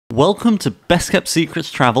Welcome to Best Kept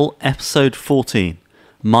Secrets Travel, episode 14.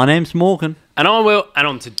 My name's Morgan. And I'm Will, and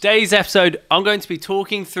on today's episode, I'm going to be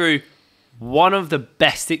talking through one of the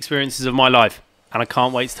best experiences of my life, and I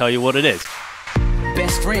can't wait to tell you what it is.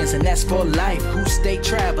 Best friends, and that's for life. Who stay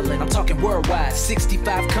traveling? I'm talking worldwide,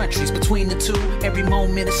 65 countries between the two. Every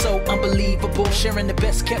moment is so unbelievable. Sharing the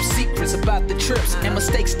best kept secrets about the trips and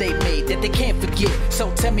mistakes they made that they can't forget. So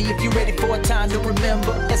tell me if you're ready for a time to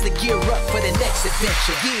remember as they gear up for the next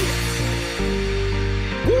adventure.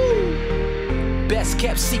 Yeah. Woo! Best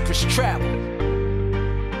kept secrets travel.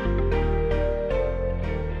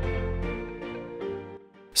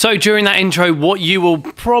 So during that intro, what you will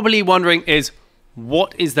probably wondering is,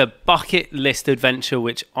 what is the bucket list adventure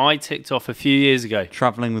which I ticked off a few years ago?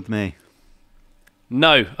 Travelling with me.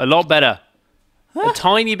 No, a lot better. A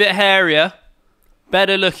tiny bit hairier,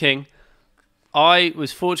 better looking. I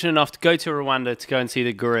was fortunate enough to go to Rwanda to go and see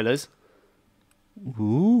the gorillas.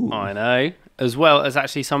 Ooh. I know. As well as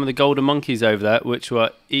actually some of the golden monkeys over there, which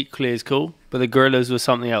were equally as cool. But the gorillas were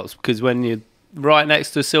something else, because when you're right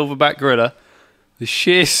next to a silverback gorilla, the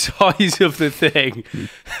sheer size of the thing,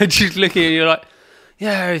 and just looking at you like,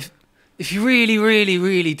 yeah, if you really, really,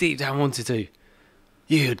 really deep down wanted to,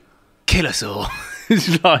 you'd kill us all.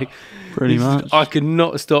 It's like, Pretty much. I could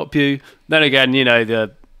not stop you. Then again, you know,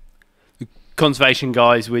 the conservation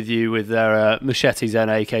guys with you with their machetes and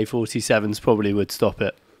AK-47s probably would stop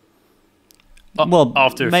it. Well,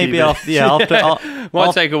 after a maybe few after, yeah, after,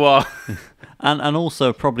 Might take a while. and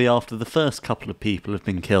also probably after the first couple of people have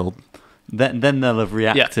been killed. Then they'll have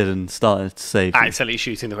reacted and started to save you. Accidentally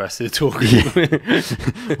shooting the rest of the talk.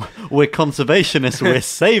 We're conservationists, we're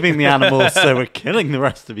saving the animals, so we're killing the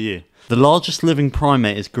rest of you. The largest living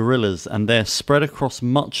primate is gorillas, and they're spread across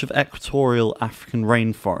much of equatorial African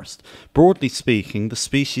rainforest. Broadly speaking, the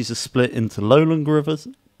species are split into lowland gorillas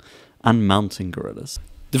and mountain gorillas.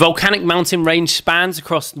 The volcanic mountain range spans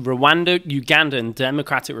across Rwanda, Uganda and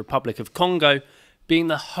Democratic Republic of Congo, being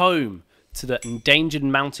the home to the endangered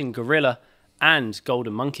mountain gorilla and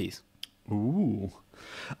golden monkeys. Ooh.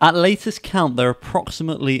 At latest count, there are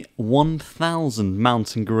approximately 1,000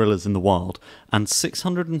 mountain gorillas in the wild, and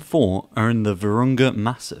 604 are in the Virunga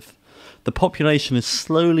Massif. The population is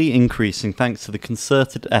slowly increasing thanks to the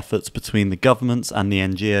concerted efforts between the governments and the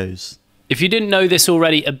NGOs. If you didn't know this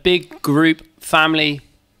already, a big group, family,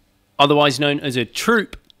 otherwise known as a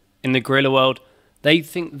troop in the gorilla world, they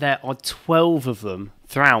think there are 12 of them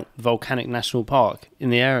throughout Volcanic National Park in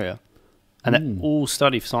the area. And they're all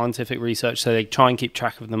studied for scientific research, so they try and keep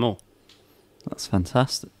track of them all. That's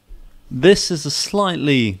fantastic. This is a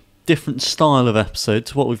slightly different style of episode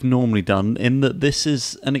to what we've normally done, in that this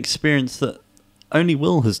is an experience that only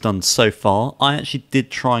Will has done so far. I actually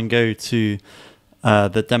did try and go to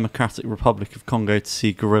the Democratic Republic of Congo to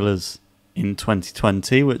see gorillas in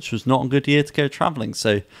 2020, which was not a good year to go travelling,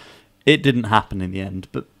 so it didn't happen in the end.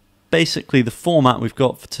 But basically, the format we've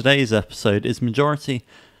got for today's episode is majority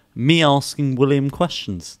me asking William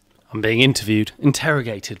questions. I'm being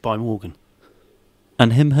interrogated by Morgan.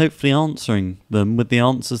 And him hopefully answering them with the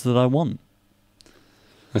answers that I want.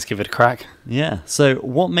 Let's give it a crack. Yeah, so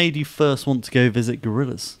what made you first want to go visit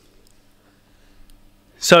gorillas?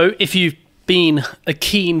 So if you've been a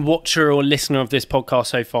keen watcher or listener of this podcast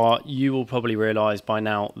so far, you will probably realise by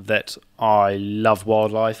now that I love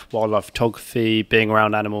wildlife photography, being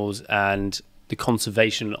around animals, and the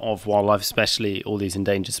conservation of wildlife, especially all these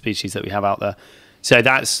endangered species that we have out there. So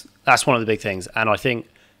that's one of the big things. And I think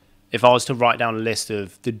if I was to write down a list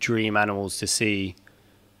of the dream animals to see,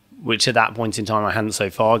 which at that point in time I hadn't so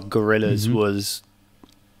far, gorillas was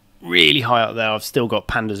really high up there. I've still got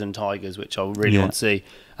pandas and tigers, which I really want to see.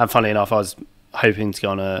 And funnily enough, I was hoping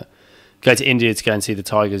to go to India to go and see the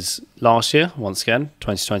tigers last year. Once again,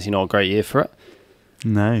 2020, not a great year for it.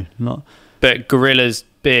 No, not. But gorillas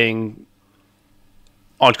being,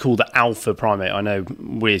 I'd call the alpha primate. I know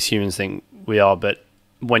we as humans think we are, but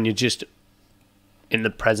when you're just in the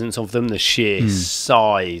presence of them, the sheer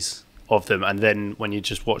size of them, and then when you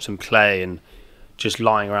just watch them play and just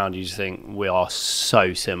lying around, you just think we are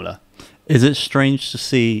so similar. Is it strange to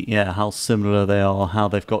see, how similar they are, how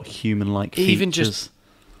they've got human-like features? Even just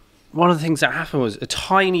one of the things that happened was a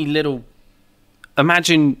tiny little.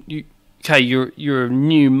 Imagine you're a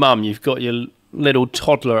new mum. You've got your little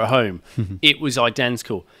toddler at home. It was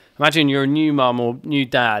identical. Imagine you're a new mum or new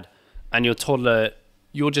dad, and your toddler.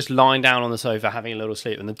 You're just lying down on the sofa having a little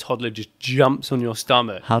sleep, and the toddler just jumps on your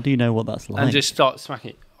stomach. How do you know what that's like? And just starts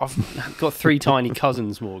smacking. I've got 3 tiny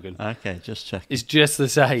cousins, Morgan. Okay, just check. It's just the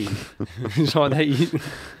same. It's like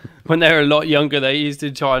when they were a lot younger, they used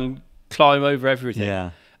to try and climb over everything. Yeah.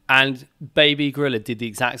 And baby gorilla did the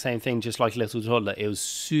exact same thing, just like a little toddler. It was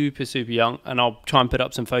super, super young. And I'll try and put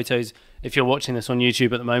up some photos. If you're watching this on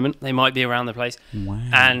YouTube at the moment, they might be around the place. Wow.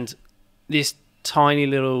 And this tiny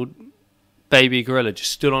little baby gorilla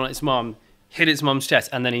just stood on its mum, hit its mum's chest,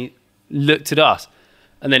 and then he looked at us.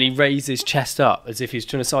 And then he raised his chest up as if he was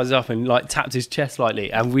trying to size it up and like tapped his chest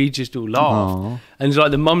slightly. And we just all laughed. Aww. And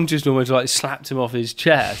like the mum just almost like slapped him off his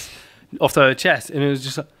chest, off her chest. And it was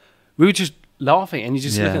just like, we were just laughing. And you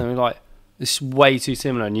just look at them and like, it's way too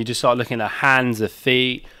similar. And you just start looking at the hands, the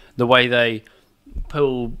feet, the way they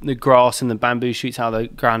pull the grass and the bamboo shoots out of the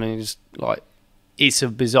ground. And it's like, it's a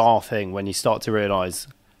bizarre thing when you start to realise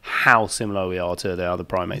how similar we are to the other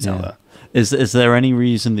primates out there. Is there any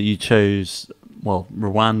reason that you chose, well,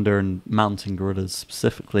 Rwanda and mountain gorillas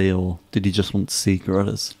specifically, or did you just want to see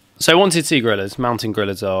gorillas? So I wanted to see gorillas. Mountain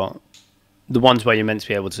gorillas are the ones where you're meant to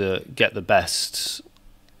be able to get the best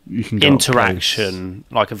You can go interaction,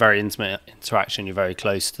 like a very intimate interaction. You're very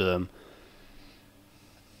close to them.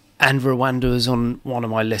 And Rwanda was on one of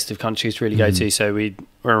my list of countries to really go to. So we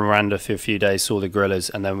were in Rwanda for a few days, saw the gorillas,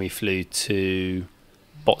 and then we flew to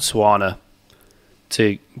Botswana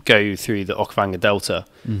to go through the Okavanga Delta.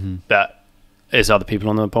 But as other people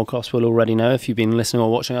on the podcast will already know, if you've been listening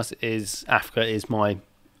or watching us, Africa is my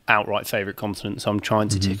outright favourite continent. So I'm trying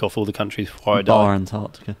to tick off all the countries before I die. Bar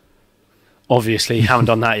Antarctica. Obviously, haven't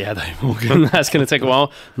done that yet though, Morgan. That's going to take a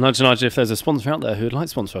while. Nudge, if there's a sponsor out there who would like to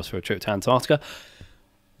sponsor us for a trip to Antarctica,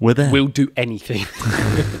 We're there. we'll do anything.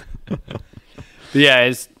 But yeah,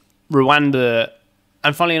 it's Rwanda.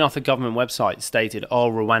 And funnily enough, the government website stated,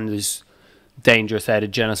 Rwanda's dangerous. They had a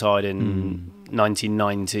genocide in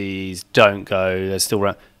 1990s. Don't go. They're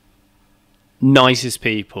still nicest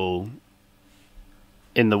people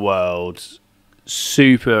in the world.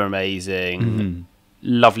 Super amazing.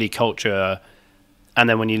 Lovely culture. And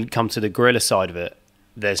then when you come to the gorilla side of it,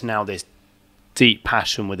 there's now this deep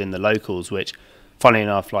passion within the locals, which, funnily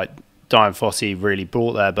enough, like Diane Fossey really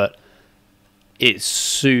brought there, but it's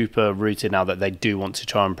super rooted now that they do want to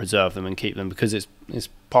try and preserve them and keep them because it's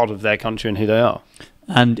part of their country and who they are.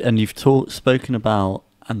 And you've spoken about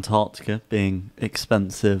Antarctica being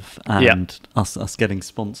expensive and us getting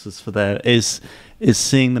sponsors for there. Is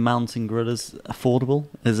seeing the mountain gorillas affordable?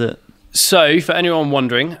 Is it? So, for anyone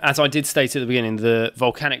wondering, as I did state at the beginning, the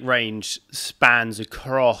volcanic range spans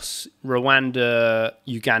across Rwanda,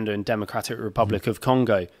 Uganda, and Democratic Republic of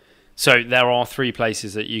Congo. So, there are 3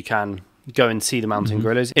 places that you can go and see the mountain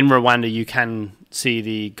gorillas. In Rwanda, you can see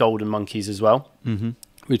the golden monkeys as well,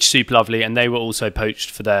 which is super lovely. And they were also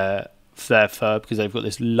poached for their fur because they've got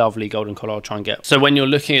this lovely golden collar I'll try and get. So, when you're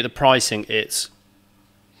looking at the pricing, it's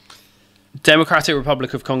Democratic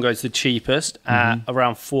Republic of Congo is the cheapest at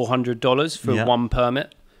around $400 for one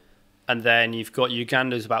permit, and then you've got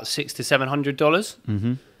Uganda's about $600 to $700,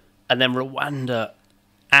 and then Rwanda,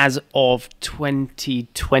 as of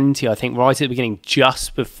 2020, I think, right at the beginning,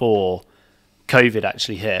 just before COVID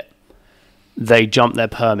actually hit, they jumped their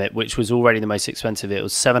permit, which was already the most expensive. It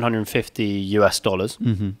was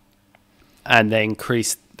 $750, and they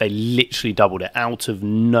increased. They literally doubled it out of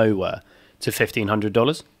nowhere to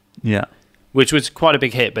 $1,500. Yeah. Which was quite a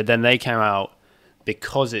big hit, but then they came out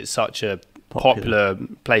because it's such a popular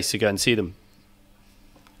place to go and see them.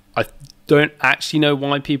 I don't actually know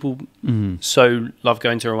why people so love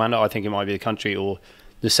going to Rwanda. I think it might be the country or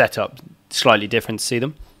the setup slightly different to see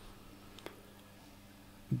them.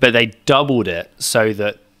 But they doubled it so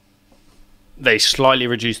that they slightly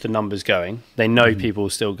reduced the numbers going. They know people will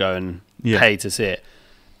still go and pay to see it.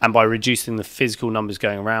 And by reducing the physical numbers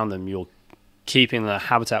going around them, you're keeping the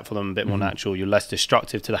habitat for them a bit more natural. You're less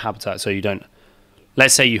destructive to the habitat, so you don't,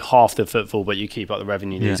 let's say you half the footfall but you keep up the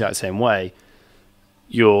revenue the exact same way,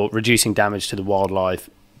 you're reducing damage to the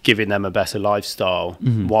wildlife, giving them a better lifestyle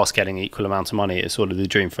whilst getting equal amount of money. It's sort of the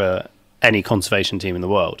dream for any conservation team in the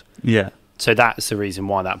world. So that's the reason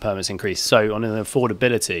why that permit's increased. So on an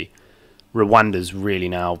affordability, Rwanda's really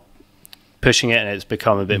now pushing it, and it's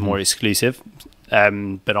become a bit more exclusive.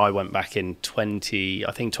 But I went back in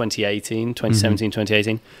 2017,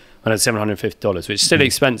 2018, when I had $750, which is still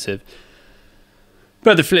expensive.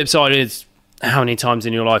 But the flip side is, how many times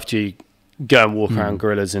in your life do you go and walk around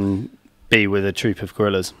gorillas and be with a troop of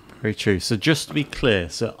gorillas? Very true. So just to be clear,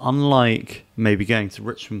 so unlike maybe going to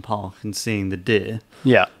Richmond Park and seeing the deer,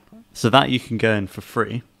 so that you can go in for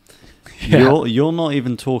free, you're not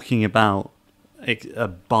even talking about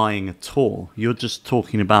buying a tour. You're just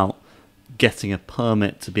talking about getting a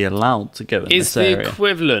permit to be allowed to go in this area. It's the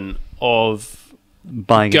equivalent of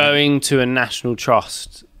going to a National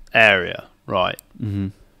Trust area, right?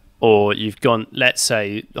 or you've gone, let's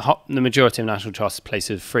say, the majority of National Trust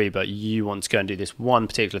places are free, but you want to go and do this one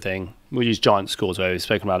particular thing. We'll use giant schools where we've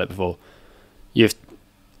spoken about it before. If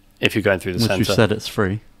you're going through the centre. Which you said it's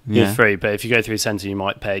free. Yeah. It's free, but if you go through the centre, you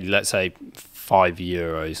might pay, let's say,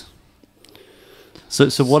 €5.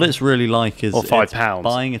 So what it's really like is or £5.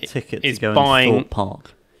 Buying a ticket to go buying, into Thorpe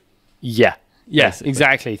Park. Yeah. Yes, basically.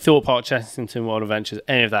 exactly. Thorpe Park, Chessington, World Adventures,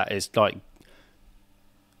 any of that is like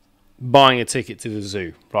buying a ticket to the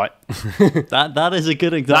zoo, right? That is a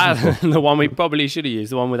good example. The one we probably should have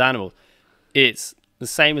used, the one with animals. It's the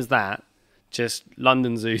same as that, just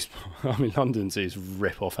London Zoo's... I mean, London Zoo's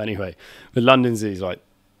rip-off anyway. But London Zoo's like,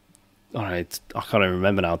 I don't know, I can't even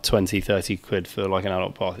remember now, 20, 30 quid for like an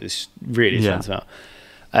adult pass. It's really expensive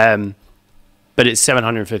now. But it's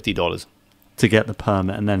 $750. To get the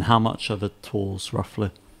permit, and then how much are the tours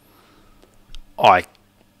roughly? I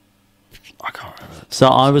can't remember. So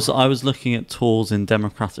I was looking at tours in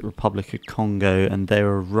Democratic Republic of Congo, and they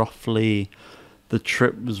were roughly, the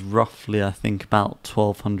trip was roughly, I think, about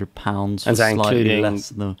 £1,200, and slightly including less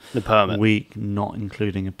than the permit week, not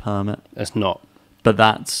including a permit. That's not. But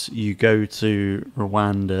that's, you go to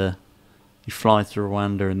Rwanda, you fly to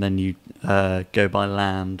Rwanda, and then you go by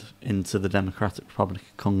land into the Democratic Republic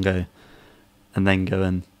of Congo, and then go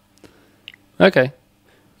in. Okay.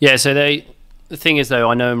 Yeah, so the thing is, though,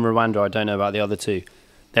 I know in Rwanda, I don't know about the other two,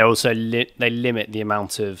 they're also they limit the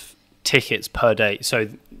amount of tickets per day. So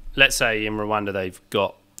let's say in Rwanda they've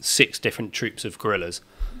got 6 different troops of gorillas.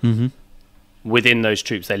 Mm-hmm. Within those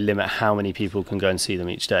troops, they limit how many people can go and see them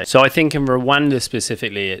each day. So I think in Rwanda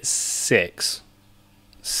specifically, it's six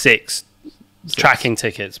tracking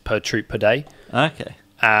tickets per troop per day. Okay.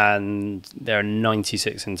 And there are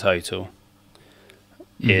 96 in total.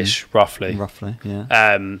 Ish, roughly. Roughly,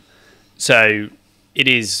 yeah. So it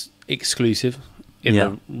is exclusive in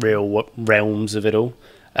the real realms of it all.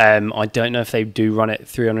 I don't know if they do run it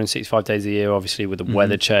 365 days a year, obviously with the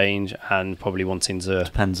weather change and probably wanting to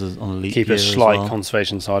depends on a leap keep year a slight as well.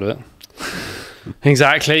 Conservation side of it.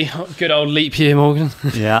 Exactly. Good old leap year, Morgan.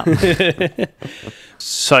 Yeah.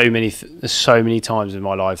 So many times in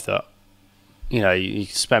my life that, you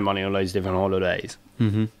spend money on loads of different holidays.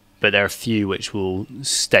 Mm-hmm. But there are a few which will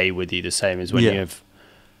stay with you the same as when you have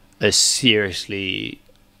a seriously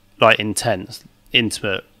intense,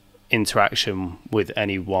 intimate interaction with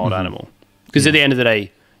any wild animal. Because at the end of the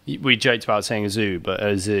day, we joked about saying a zoo, but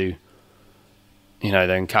a zoo,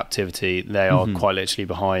 they're in captivity. They are quite literally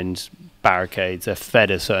behind barricades. They're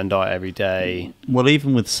fed a certain diet every day. Well,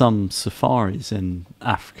 even with some safaris in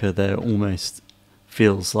Africa, there almost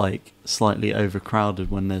feels like slightly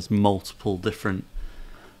overcrowded when there's multiple different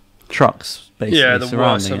trucks basically. Yeah, the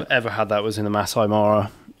worst I've it. ever had that was in the Masai Mara.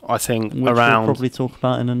 I think Which around. We'll probably talk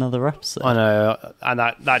about in another episode. I know, and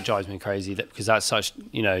that drives me crazy because that's such.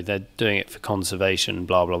 They're doing it for conservation,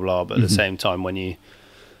 blah blah blah. But at the same time, when you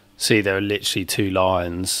see there are literally 2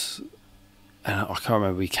 lions, and I can't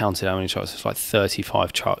remember, we counted how many trucks. It's like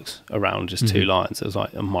 35 trucks around just 2 lions. It was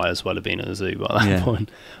like I might as well have been at a zoo by that point.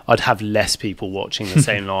 I'd have less people watching the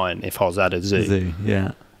same lion if I was at a zoo.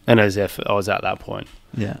 Yeah. And as if I was at that point.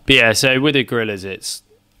 Yeah. But yeah, so with the gorillas, it's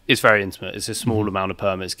very intimate. It's a small amount of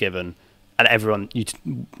permits given, and everyone you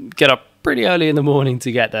get up pretty early in the morning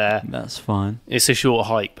to get there. That's fine. It's a short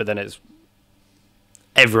hike, but then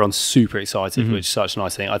everyone's super excited, which is such a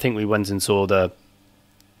nice thing. I think we went and saw the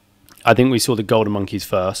golden monkeys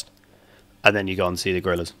first, and then you go and see the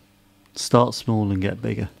gorillas. Start small and get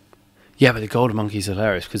bigger. Yeah, but the golden monkeys are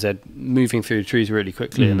hilarious because they're moving through the trees really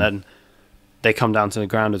quickly, and then they come down to the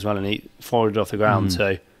ground as well and eat followed off the ground.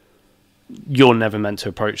 So you're never meant to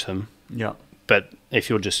approach them. Yeah. But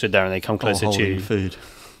if you're just stood there and they come closer to you, food.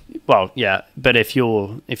 Well, yeah. But if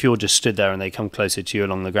you're just stood there and they come closer to you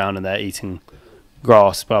along the ground and they're eating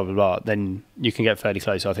grass, blah blah blah, then you can get fairly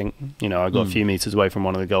close. I think I got a few meters away from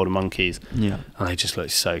one of the golden monkeys. Yeah. And they just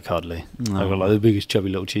look so cuddly. They've got like the biggest chubby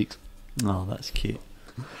little cheeks. Oh, that's cute.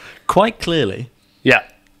 Quite clearly. Yeah.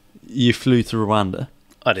 You flew to Rwanda.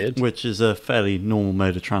 I did. Which is a fairly normal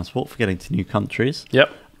mode of transport for getting to new countries.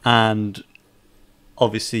 Yep. And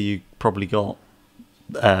obviously you probably got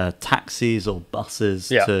taxis or buses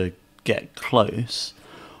to get close.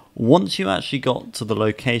 Once you actually got to the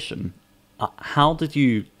location, how did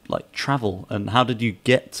you travel, and how did you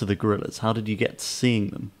get to the gorillas? How did you get to seeing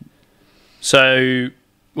them? So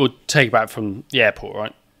we'll take it back from the airport,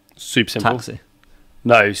 right? Super simple. Taxi?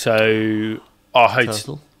 No, so our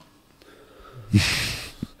hotel...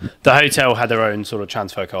 The hotel had their own sort of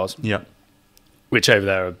transfer cars. Yeah. Which over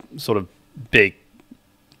there are sort of big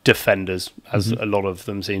defenders, as a lot of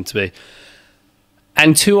them seem to be.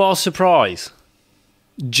 And to our surprise,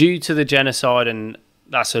 due to the genocide and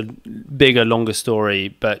that's a bigger, longer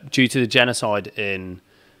story. But due to the genocide in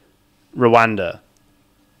Rwanda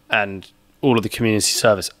and all of the community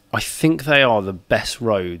service, I think they are the best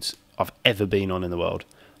roads I've ever been on in the world.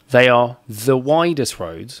 They are the widest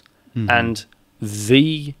roads and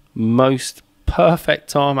the most perfect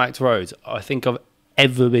tarmac roads I think I've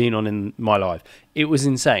ever been on in my life. It was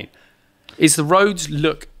insane. The roads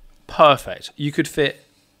look perfect. You could fit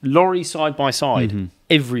lorries side by side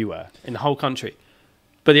everywhere in the whole country.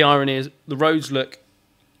 But the irony is the roads look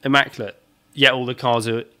immaculate, yet all the cars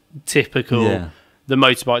are typical. Yeah. The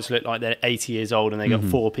motorbikes look like they're 80 years old and they got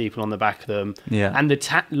 4 people on the back of them. Yeah. And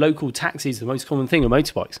the local taxis, the most common thing, are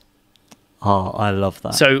motorbikes. Oh, I love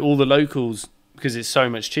that. So all the locals, because it's so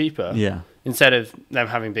much cheaper, instead of them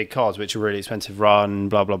having big cars, which are really expensive to run,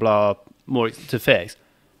 blah, blah, blah, more to fix,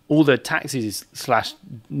 all the taxis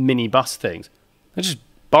 / mini bus things, they're just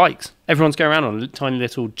bikes. Everyone's going around on tiny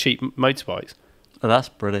little cheap motorbikes. Oh, that's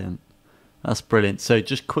brilliant. That's brilliant. So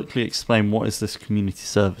just quickly explain, what is this community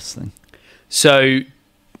service thing? So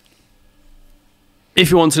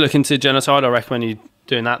if you want to look into genocide, I recommend you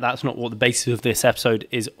doing that. That's not what the basis of this episode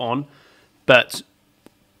is on. But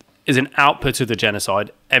as an output of the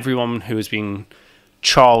genocide, everyone who has been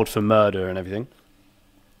trialed for murder and everything,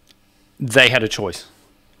 they had a choice.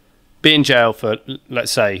 Be in jail for,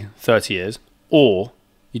 let's say, 30 years, or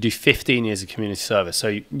you do 15 years of community service.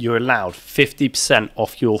 So you're allowed 50%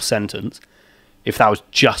 off your sentence if that was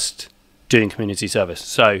just doing community service.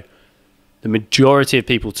 So the majority of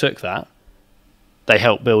people took that. They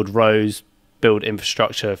helped build roads, build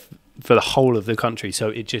infrastructure for the whole of the country. So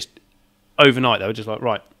it just, overnight, they were just like,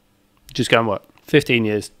 right, just go and work. 15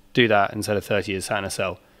 years, do that instead of 30 years sat in a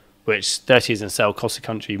cell, which 30 years in a cell cost the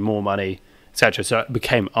country more money, etc. So it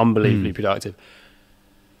became unbelievably productive.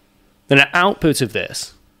 Then an output of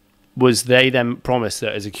this was they then promised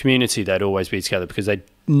that as a community they'd always be together, because they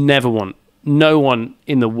never want, no one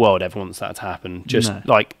in the world ever wants that to happen. Just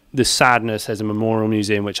like the sadness, there's a memorial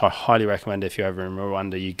museum, which I highly recommend if you're ever in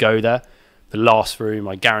Rwanda, you go there. The last room,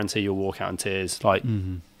 I guarantee you'll walk out in tears. Like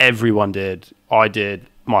everyone did, I did,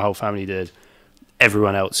 my whole family did,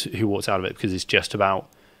 everyone else who walked out of it, because it's just about,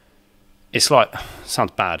 it's like,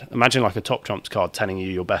 sounds bad. Imagine like a Top Trumps card telling you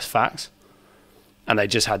your best facts. And they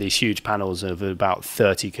just had these huge panels of about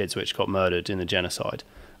 30 kids which got murdered in the genocide.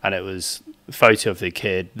 And it was a photo of the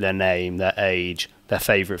kid, their name, their age, their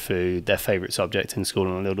favourite food, their favourite subject in school,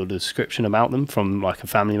 and a little description about them from like a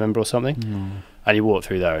family member or something. And you walk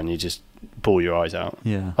through there and you just bawl your eyes out.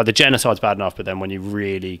 Yeah. Like the genocide's bad enough, but then when you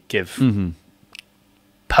really give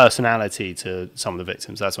personality to some of the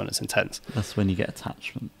victims, that's when it's intense. That's when you get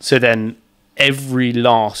attachment. So then every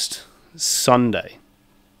last Sunday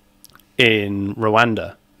in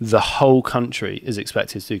Rwanda, the whole country is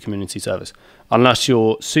expected to do community service. Unless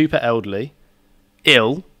you're super elderly,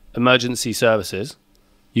 ill, emergency services,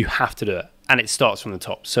 you have to do it. And it starts from the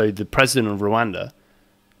top. So the president of Rwanda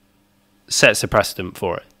sets a precedent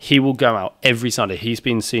for it. He will go out every Sunday. He's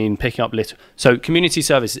been seen picking up litter. So community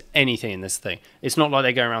service is anything in this thing. It's not like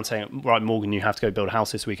they go around saying, right, Morgan, you have to go build a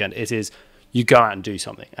house this weekend. It is, you go out and do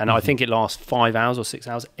something. And I think it lasts 5 hours or 6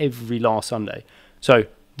 hours every last Sunday. So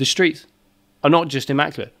the streets are not just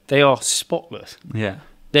immaculate, they are spotless. Yeah.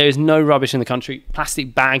 There is no rubbish in the country.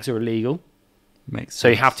 Plastic bags are illegal. Makes sense. So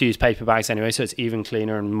you have to use paper bags anyway, so it's even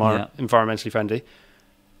cleaner and more environmentally friendly.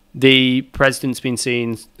 The president's been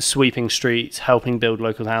seen sweeping streets, helping build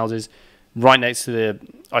local houses. Right next to the,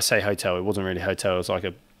 I say hotel, it wasn't really a hotel, it was like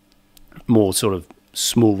a more sort of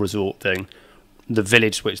small resort thing. The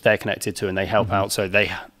village which they're connected to, and they help out. So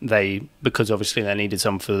they because obviously they needed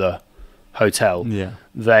some for the hotel,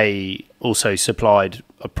 they also supplied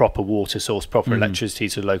a proper water source, proper electricity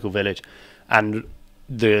to the local village. And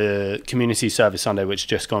the community service Sunday, which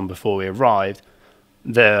just gone before we arrived,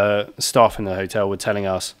 the staff in the hotel were telling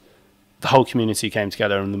us the whole community came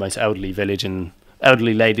together, and the most elderly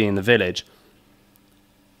lady in the village,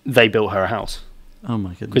 they built her a house. Oh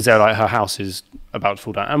my goodness. Because they're like, her house is about to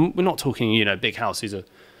fall down. And we're not talking, big house. These are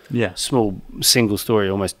small, single story,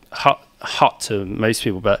 almost hut to most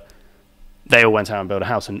people, but they all went out and built a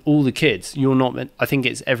house. And all the kids, I think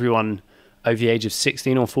it's everyone over the age of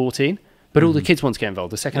 16 or 14, but all the kids want to get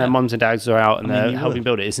involved. The second their mums and dads are out and they're helping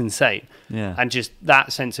build it, it's insane. Yeah. And just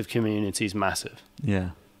that sense of community is massive.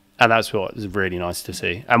 Yeah. And that's what is really nice to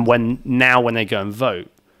see. And when they go and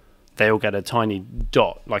vote, they all get a tiny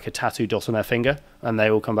dot, like a tattoo dot on their finger, and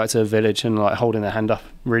they all come back to the village and like holding their hand up,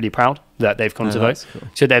 really proud that they've come to vote. Cool.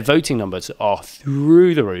 So their voting numbers are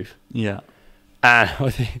through the roof. Yeah. And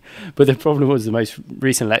but the problem was the most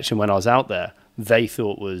recent election when I was out there, they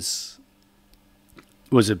thought was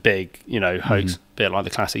a big, hoax, bit like the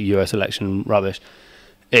classic US election rubbish.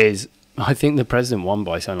 is I think the president won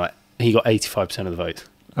by something like he got 85% of the vote,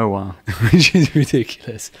 Oh wow. which is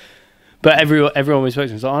ridiculous. But everyone we spoke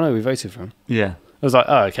to was like, "Oh no, we voted for him." Yeah. I was like,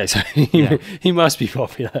 "Oh, okay, so Yeah. he must be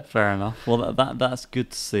popular." Fair enough. Well, that's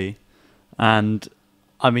good to see. And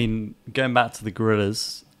I mean, going back to the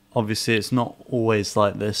gorillas, obviously it's not always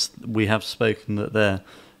like this. We have spoken that their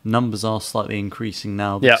numbers are slightly increasing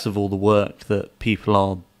now because of all the work that people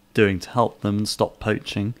are doing to help them and stop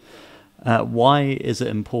poaching. Why is it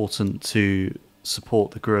important to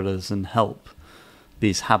support the gorillas and help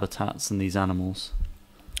these habitats and these animals?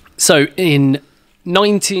 So in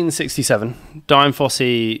 1967, Diane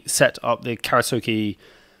Fossey set up the Karasoke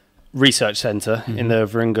Research Centre in the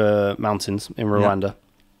Virunga Mountains in Rwanda.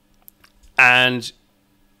 And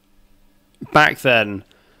back then,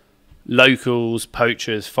 locals,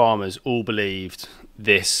 poachers, farmers all believed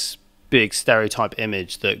this big stereotype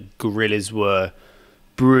image that gorillas were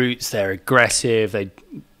brutes, they're aggressive,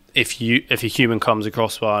 if a human comes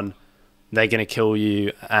across one, they're going to kill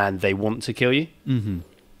you and they want to kill you. Mm-hmm.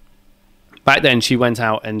 Back then, she went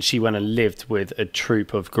and lived with a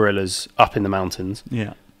troop of gorillas up in the mountains.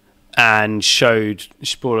 Yeah. And she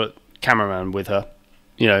brought a cameraman with her,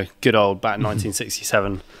 good old back in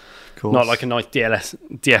 1967. Not like a nice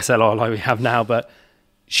DSLR like we have now, but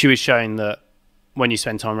she was showing that when you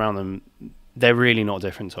spend time around them, they're really not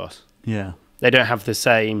different to us. Yeah. They don't have the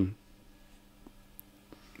same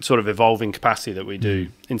sort of evolving capacity that we do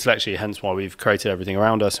intellectually, hence why we've created everything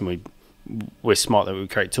around us, and we're smart that we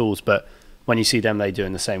create tools. But when you see them, they do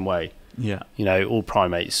in the same way. Yeah. All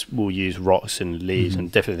primates will use rocks and leaves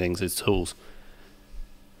and different things as tools.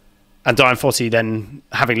 And Diane Fossey then,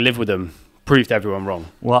 having lived with them, proved everyone wrong.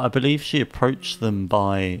 Well, I believe she approached them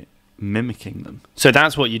by mimicking them. So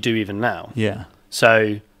that's what you do even now. Yeah.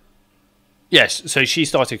 So, yes, so she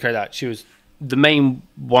started to create that. She was the main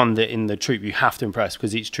one that in the troop you have to impress,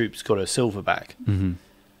 because each troop's got a silverback. Mm-hmm.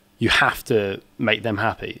 You have to make them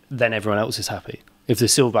happy. Then everyone else is happy. If the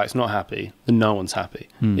silverback's not happy, then no one's happy.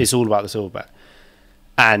 It's all about the silverback.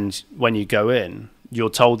 And when you go in,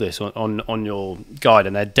 you're told this on your guide,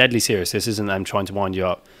 and they're deadly serious. This isn't them trying to wind you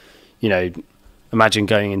up. Imagine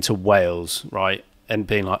going into Wales, right, and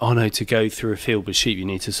being like, "Oh no, to go through a field with sheep, you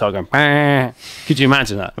need to start going." Bah. Could you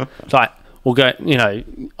imagine that? Like, or go,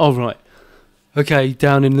 oh right, okay,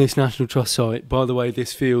 down in this National Trust site. By the way,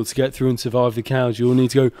 this field, to get through and survive the cows, you'll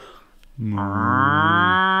need to go.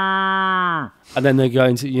 And then they're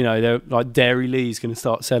going to, they're like Dairy Lee's going to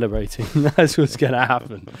start celebrating. That's what's going to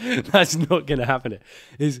happen. That's not going to happen.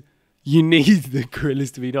 You need the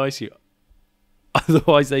gorillas to be nice to you.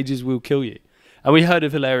 Otherwise, they just will kill you. And we heard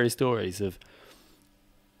of hilarious stories of,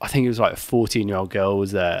 I think it was like a 14-year-old girl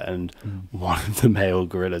was there, and one of the male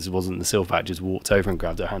gorillas, wasn't the silverback, just walked over and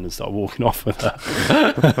grabbed her hand and started walking off with her.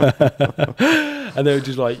 And they were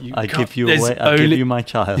just like, I give you away. I give you my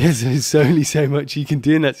child. Yes, there's only so much you can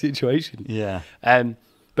do in that situation. Yeah.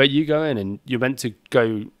 But you go in and you're meant to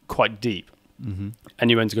go quite deep, and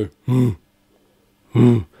you're meant to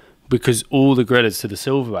go, because all the gorillas to the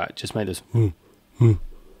silverback just made us,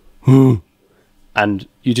 and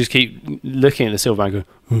you just keep looking at the silverback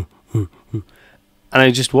and go, and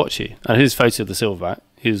they just watch you. And his photo of the silverback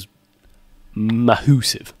is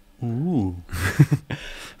massive. Ooh.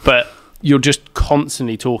 But you're just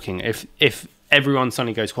constantly talking. If everyone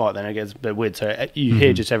suddenly goes quiet, then it gets a bit weird. So you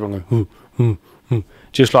hear just everyone go,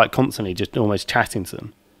 just like constantly, just almost chatting to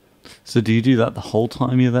them. So do you do that the whole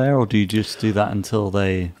time you're there, or do you just do that until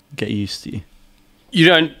they get used to you?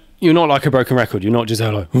 You're not like a broken record. You're not just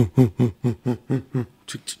there like,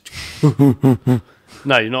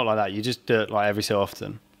 no, you're not like that. You just do it like every so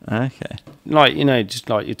often. Okay. Like, just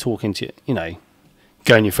like you're talking to,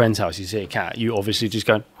 go in your friend's house, you see a cat, you obviously just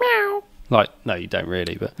go, meow. Like, no, you don't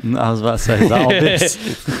really, but. I was about to say, is that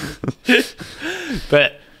obvious?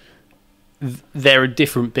 But they're a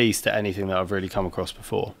different beast to anything that I've really come across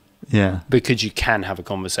before. Yeah. Because you can have a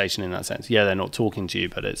conversation in that sense. Yeah, they're not talking to you,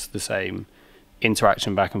 but it's the same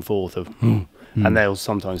interaction back and forth of, and they'll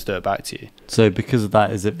sometimes do it back to you. So because of that,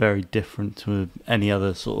 is it very different to any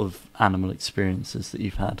other sort of animal experiences that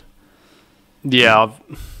you've had? Yeah,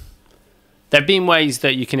 there have been ways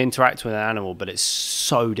that you can interact with an animal, but it's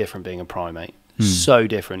so different being a primate. So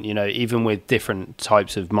different, even with different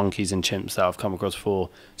types of monkeys and chimps that I've come across before.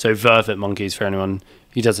 So vervet monkeys, for anyone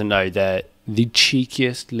who doesn't know, they're the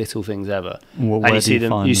cheekiest little things ever. Well, and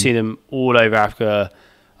you see them all over Africa.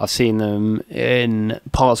 I've seen them in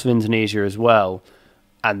parts of Indonesia as well,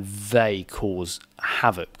 and they cause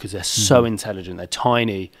havoc because they're so intelligent. They're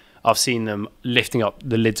tiny. I've seen them lifting up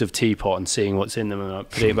the lids of teapot and seeing what's in them and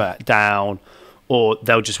putting it back down, or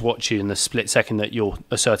they'll just watch you in the split second that you're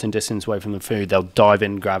a certain distance away from the food. They'll dive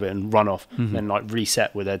in, grab it, and run off, and then like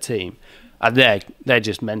reset with their team. And they're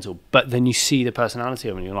just mental. But then you see the personality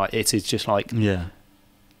of them, and you're like, it is just like,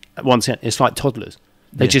 once again, it's like toddlers.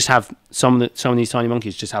 They just have some of these tiny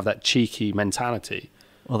monkeys just have that cheeky mentality.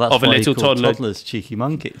 Well, that's of a why little you call toddler. toddlers cheeky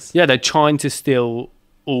monkeys. Yeah, they're trying to steal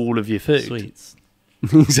all of your food. Sweets.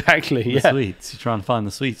 Exactly. The Yeah. sweets. You're trying to find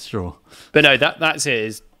the sweet straw. But no, that's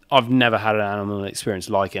it. I've never had an animal experience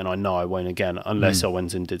like it, and I know I won't again unless I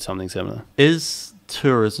went and did something similar. Is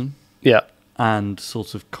tourism Yeah. and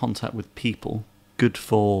sort of contact with people good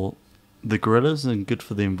for the gorillas and good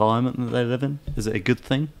for the environment that they live in? Is it a good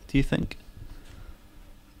thing, do you think?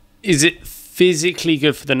 Is it physically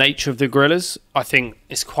good for the nature of the gorillas? I think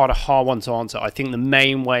it's quite a hard one to answer. I think the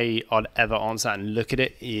main way I'd ever answer that and look at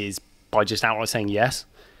it is by just outright saying yes.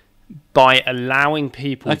 By allowing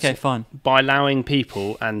people... Okay, fine. By allowing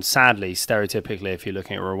people, and sadly, stereotypically, if you're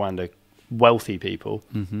looking at Rwanda, wealthy people,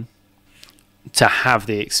 to have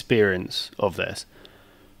the experience of this,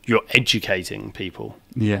 you're educating people.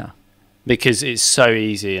 Yeah. Because it's so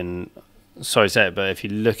easy, and sorry to say it, but if you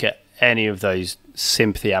look at any of those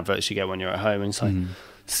sympathy adverts you get when you're at home, and it's like,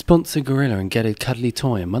 sponsor gorilla and get a cuddly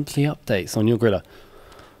toy and monthly updates on your gorilla.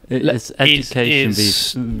 It's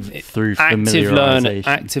education through familiarization.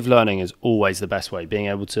 Active learning is always the best way, being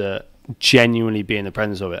able to genuinely be in the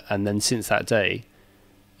presence of it. And then since that day,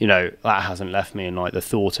 you know, that hasn't left me in like the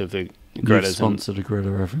thought of the gorillas. You've sponsored a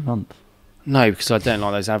gorilla every month. No, because I don't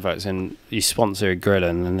like those adverts. And you sponsor a gorilla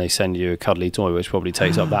and then they send you a cuddly toy, which probably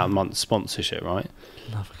takes up that month's sponsorship, right?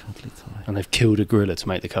 Love a cuddly toy. And they've killed a gorilla to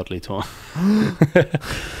make the cuddly toy.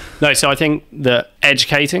 No, so I think that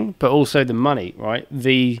educating, but also the money, right?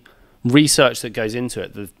 The research that goes into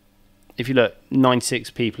it. If you look,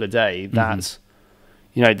 96 people a day, that's,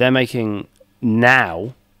 you know, they're making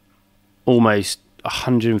now almost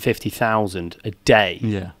 150,000 a day.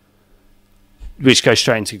 Yeah. Which goes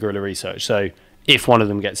straight into gorilla research. So if one of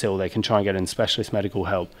them gets ill, they can try and get in specialist medical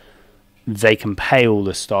help. They can pay all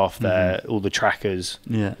the staff there, all the trackers,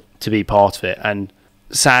 to be part of it. And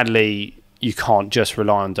sadly, you can't just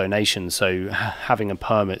rely on donations. So having a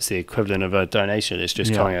permit's the equivalent of a donation. It's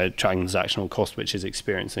just coming at a transactional cost, which is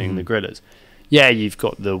experiencing the gorillas. Yeah, you've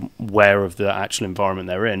got the wear of the actual environment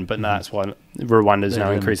they're in, but that's why Rwanda's now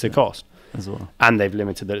increased the cost as well. And they've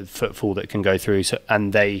limited the footfall that can go through. So,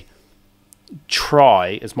 and they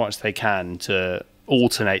try as much as they can to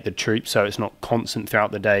alternate the troops so it's not constant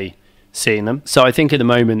throughout the day seeing them. So I think at the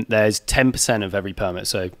moment there's 10% of every permit,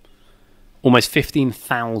 so almost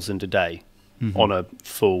 15,000 a day on a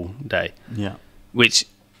full day. Yeah, which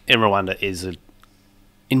in Rwanda is an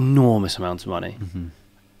enormous amount of money.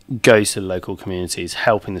 Goes to the local communities,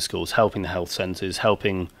 helping the schools, helping the health centres,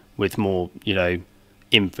 helping with more, you know,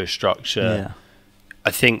 infrastructure.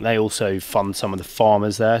 I think they also fund some of the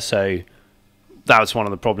farmers there, so that was one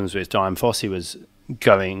of the problems with Diane Fossey was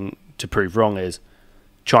going to prove wrong, is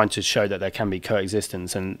trying to show that there can be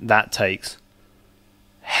coexistence, and that takes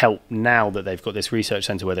help. Now that they've got this research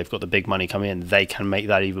centre where they've got the big money coming in, they can make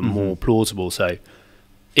that even more plausible. So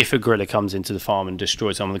if a gorilla comes into the farm and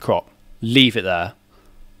destroys some of the crop, leave it there,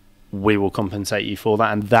 we will compensate you for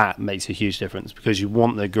that. And that makes a huge difference, because you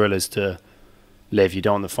want the gorillas to live. You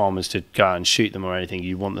don't want the farmers to go out and shoot them or anything.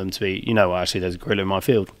 You want them to be, you know, well, actually there's a gorilla in my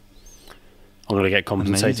field, I'm going to get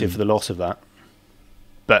compensated for the loss of that,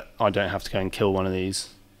 but I don't have to go and kill one of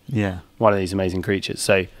these amazing creatures.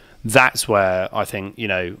 So that's where I think, you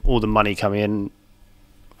know, all the money coming in,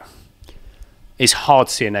 it's hard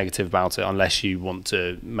to see a negative about it unless you want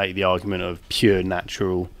to make the argument of pure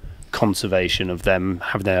natural conservation of them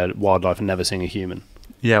having their wildlife and never seeing a human.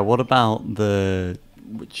 Yeah, what about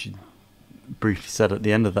which you briefly said at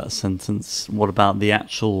the end of that sentence, what about the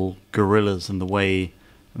actual gorillas and the way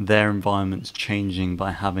their environment's changing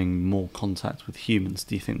by having more contact with humans?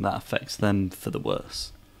 Do you think that affects them for the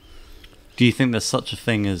worse? Do you think there's such a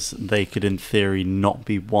thing as they could, in theory, not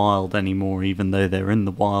be wild anymore, even though they're in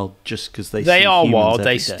the wild, just because they are wild?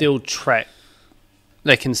 They still trek.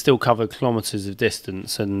 They can still cover kilometres of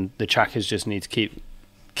distance, and the trackers just need to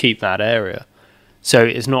keep that area. So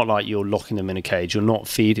it's not like you're locking them in a cage. You're not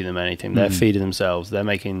feeding them anything. They're feeding themselves. They're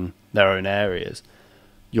making their own areas.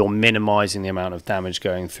 You're minimising the amount of damage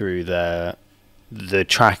going through the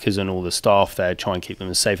trackers and all the staff there, try and keep them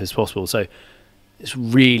as safe as possible. So it's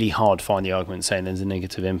really hard to find the argument saying there's a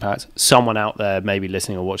negative impact. Someone out there maybe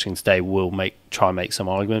listening or watching today will try and make some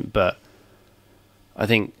argument, but I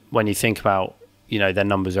think when you think about, you know, their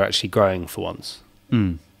numbers are actually growing for once.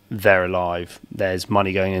 They're alive. There's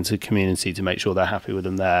money going into the community to make sure they're happy with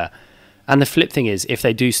them there. And the flip thing is, if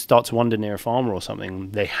they do start to wander near a farmer or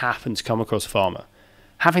something, they happen to come across a farmer,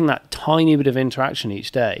 having that tiny bit of interaction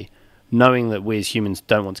each day, knowing that we as humans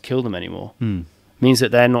don't want to kill them anymore, means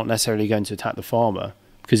that they're not necessarily going to attack the farmer.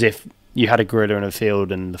 Because if you had a gorilla in a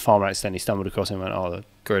field and the farmer accidentally stumbled across him and went, oh, the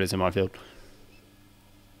gorilla's in my field,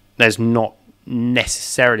 there's not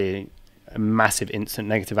necessarily a massive instant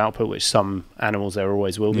negative output, which some animals there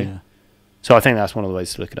always will be. So I think that's one of the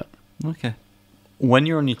ways to look at it. Okay. When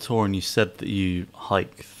you're on your tour and you said that you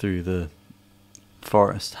hike through the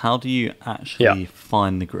forest, how do you actually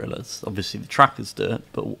find the gorillas? Obviously the trackers do it,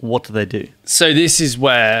 but what do they do? So this is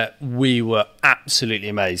where we were absolutely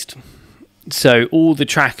amazed. So all the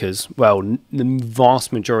trackers, well, the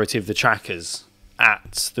vast majority of the trackers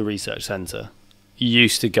at the research centre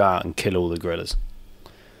used to go out and kill all the gorillas.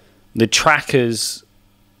 The trackers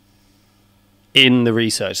in the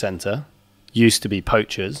research centre used to be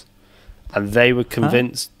poachers, and they were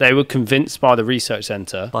convinced by the research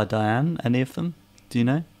centre. By Diane, any of them? Do you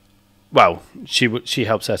know? Well, she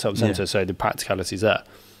helped set up the centre, so the practicalities there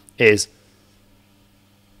is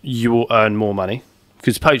you will earn more money,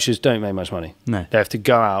 because poachers don't make much money. No. They have to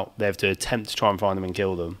go out, they have to attempt to try and find them and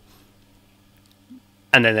kill them,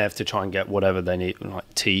 and then they have to try and get whatever they need,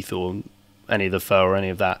 like teeth or any of the fur or any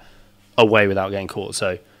of that, away without getting caught.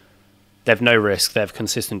 So they have no risk, they have a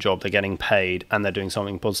consistent job, they're getting paid, and they're doing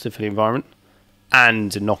something positive for the environment.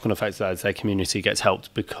 And the knock-on effect of that is their community gets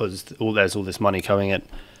helped because there's all this money coming in.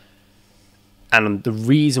 And the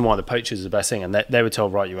reason why the poachers are the best thing, and they were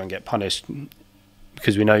told, right, you won't get punished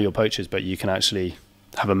because we know you're poachers, but you can actually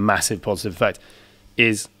have a massive positive effect,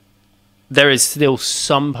 is there is still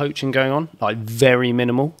some poaching going on, like very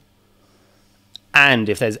minimal. And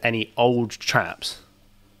if there's any old traps,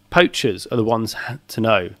 poachers are the ones to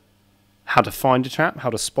know how to find a trap, how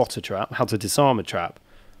to spot a trap, how to disarm a trap.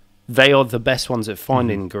 They are the best ones at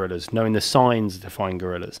finding gorillas, knowing the signs to find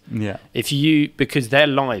gorillas. Yeah. Because their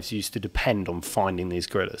lives used to depend on finding these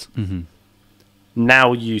gorillas.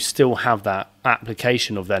 Now you still have that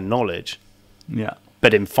application of their knowledge,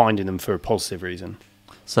 but in finding them for a positive reason.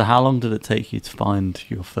 So how long did it take you to find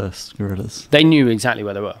your first gorillas? They knew exactly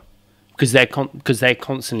where they were, because they're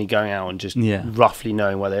constantly going out and just roughly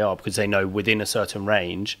knowing where they are, because they know within a certain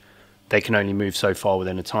range they can only move so far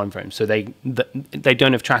within a time frame. So they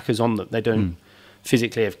don't have trackers on them. They don't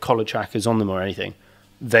physically have collar trackers on them or anything.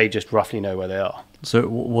 They just roughly know where they are. So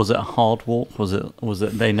was it a hard walk? Was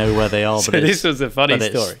it they know where they are? So but this was a funny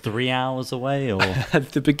but story. It's 3 hours away, or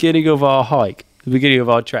At the beginning of our hike, the beginning of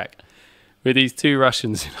our trek, with these two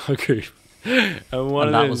Russians in our group, and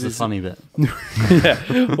that was the funny bit.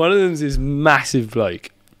 One of them's this massive bloke,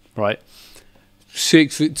 right?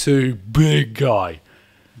 6'2", big guy.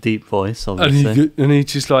 Deep voice, obviously. And he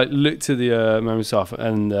just like looked at the member of staff,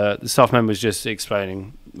 and the staff member was just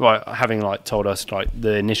explaining, right, having like told us like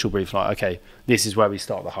the initial brief, like, okay, this is where we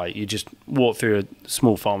start the hike. You just walk through a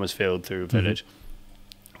small farmer's field, through a village,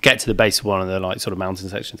 get to the base of one of the like sort of mountain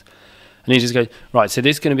sections, and he just goes, right, so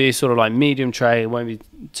this is going to be sort of like medium trail. It won't be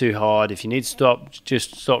too hard. If you need to stop,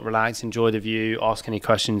 just stop, relax, enjoy the view, ask any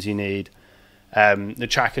questions you need. The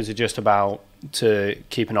trackers are just about to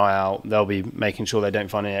keep an eye out. They'll be making sure they don't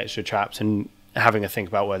find any extra traps and having a think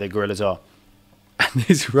about where the gorillas are. And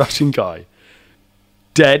this Russian guy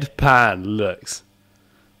deadpan looks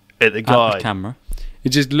at the guide. At the camera. He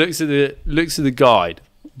just looks at the guide,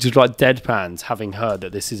 just like deadpans, having heard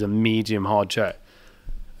that this is a medium hard trek,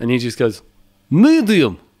 and he just goes,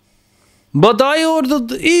 medium, but I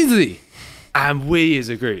ordered easy. And we as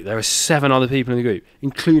a group, there are 7 other people in the group,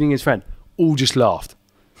 including his friend, all just laughed.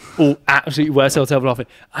 All absolutely worst hotel laughing.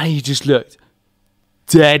 And he just looked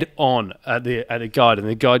dead on at the guide, and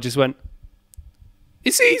the guide just went,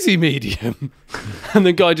 it's easy medium. And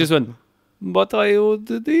the guy just went, but I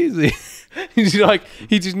ordered easy. He's like,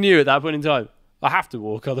 he just knew at that point in time, I have to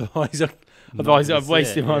walk, otherwise I've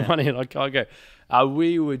wasted my money and I can't go. And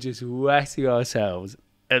we were just wetting ourselves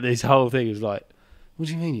at this whole thing. It was like, what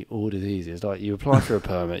do you mean you ordered easy? It's like you apply for a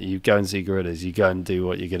permit, you go and see gorillas, you go and do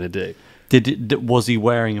what you're going to do. Was he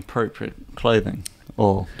wearing appropriate clothing?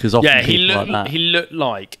 Or because often he looked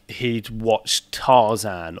like he'd watched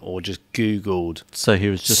Tarzan or just Googled. So he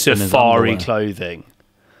was just safari clothing.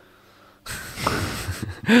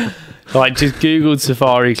 Like just Googled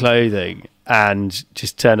safari clothing and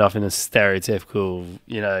just turned up in a stereotypical,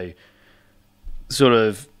 sort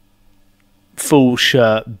of full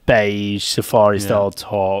shirt, beige safari style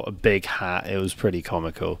top, a big hat. It was pretty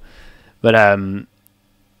comical, but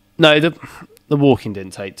no, the walking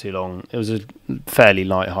didn't take too long. It was a fairly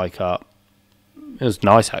light hike up. It was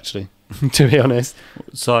nice, actually, to be honest.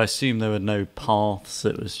 So I assume there were no paths.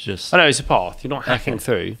 It was just... I know it's a path. You're not hacking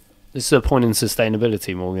through. this is the point in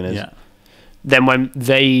sustainability, Morgan, is Yeah. then when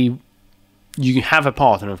you have a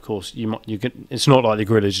path, and of course it's not like the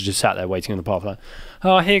gorillas are just sat there waiting on the path like,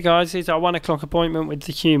 oh, here guys, it's our 1 o'clock appointment with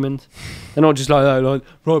the humans. They're not just like, oh, like,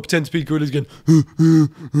 right, pretend to be gorillas again.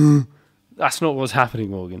 That's not what's happening,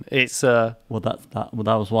 Morgan. It's Well, that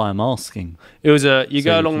was why I'm asking. you So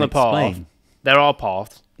go along can the path. explain. There are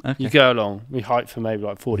paths. Okay. You go along. We hike for maybe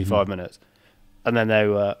like 45 minutes, and then they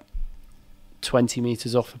were 20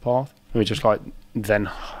 meters off the path. And we just like then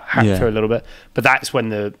hack Yeah. through a little bit. But that's when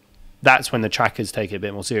the trackers take it a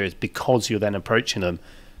bit more serious, because you're then approaching them,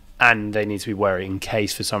 and they need to be wary in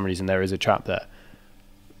case for some reason there is a trap there.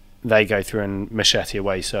 They go through and machete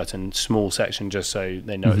away certain small sections just so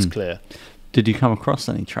they know it's clear. Did you come across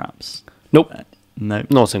any traps? Nope, No.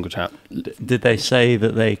 not a single trap. Did they say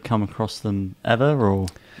that they come across them ever or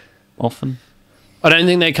often? I don't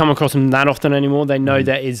think they come across them that often anymore. They know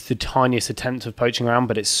there is the tiniest attempt of poaching around,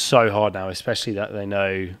 but it's so hard now, especially that they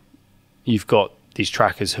know you've got these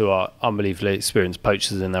trackers who are unbelievably experienced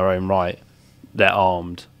poachers in their own right. They're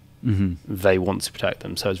armed. They want to protect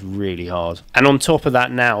them, so it's really hard. And on top of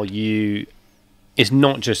that, now it's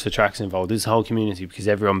not just the trackers involved, it's the whole community, because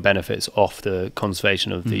everyone benefits off the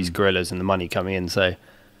conservation of these gorillas and the money coming in. So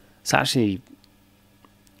it's actually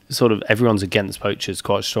sort of everyone's against poachers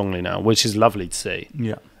quite strongly now, which is lovely to see.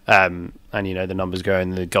 Yeah. And the numbers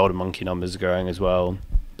growing, the golden monkey numbers are growing as well.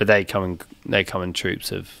 But they come in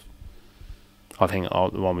troops of, I think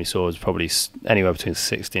the one we saw was probably anywhere between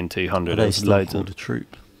 60 and 200. Are they There's still loads called a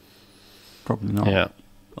troop? Probably not. Yeah.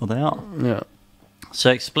 Oh, they are. Yeah. So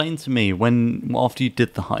explain to me, after you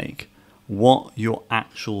did the hike, what your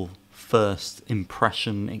actual first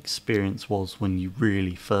impression experience was when you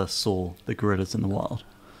really first saw the gorillas in the wild.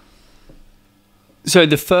 So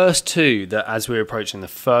the first two that, as we were approaching, the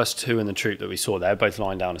first two in the troop that we saw, they were both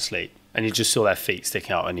lying down asleep, and you just saw their feet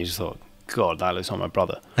sticking out, and you just thought, God, that looks like my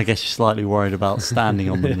brother. I guess you're slightly worried about standing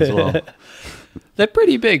on them as well. They're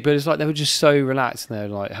pretty big, but it's like they were just so relaxed, and they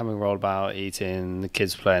were like having a roll about, eating. The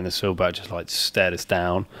kids playing the silverback just like stared us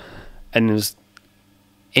down, and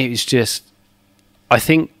it was just, I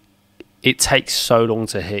think it takes so long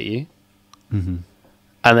to hit you, and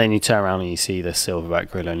then you turn around and you see the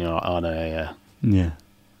silverback gorilla, and you're like, oh no, Yeah.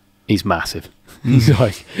 he's massive. he's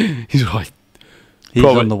like He's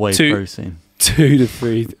probably on the whey protein. 2 to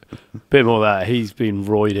 3, bit more than that. He's been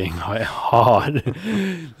roiding like hard.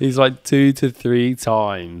 He's like 2 to 3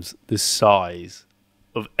 times the size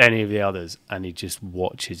of any of the others, and he just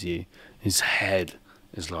watches you. His head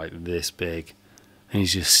is like this big, and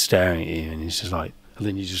he's just staring at you, and he's just like, and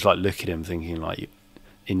then you just like look at him, thinking like,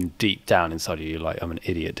 in deep down inside you, you're like, I'm an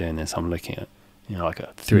idiot doing this. I'm looking at, like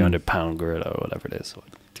a 300-pound gorilla or whatever it is, or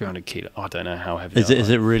 300 kilo. I don't know how heavy. Is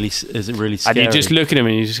it really scary? And you just look at him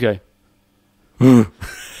and you just go.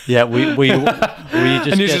 Yeah, were you just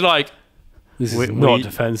and you're just like, this is not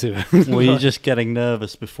defensive. Were you just getting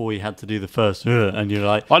nervous before you had to do the first? And you're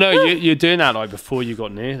like, I know you're doing that like before you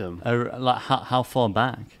got near them. like how far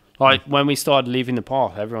back? Like when we started leaving the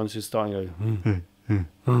path, everyone's just starting to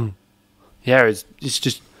go. Yeah, it's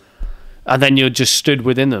just, and then you're just stood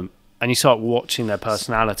within them, and you start watching their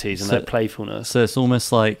personalities and their playfulness. So it's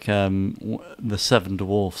almost like the Seven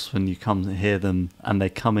Dwarfs, when you come to hear them and they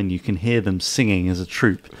come in, you can hear them singing as a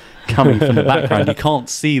troop coming from the background. You can't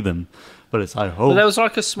see them, but it's like, oh. But there was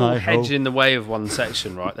like a small hedge in the way of one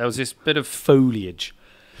section, right? There was this bit of foliage.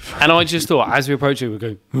 And I just thought, as we approached it, we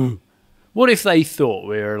were going, what if they thought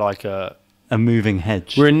we were like a moving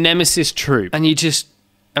hedge? We're a nemesis troop. And you just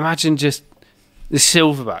imagine just the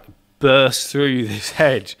silverback burst through this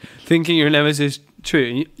hedge, thinking you're a nemesis troop,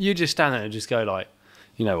 and you just stand there and just go like,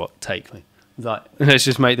 you know what, take me. Like, let's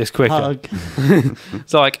just make this quicker.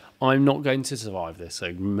 It's like, I'm not going to survive this,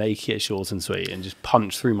 so make it short and sweet and just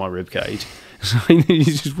punch through my ribcage. You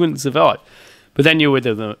just wouldn't survive. But then you're with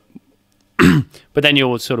them. But then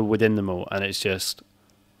you're sort of within them all, and it's just,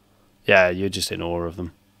 yeah, you're just in awe of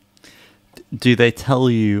them. Do they tell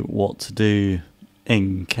you what to do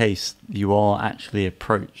in case you are actually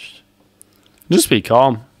approached? Just be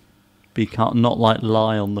calm. Be calm, not like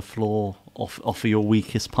lie on the floor, offer your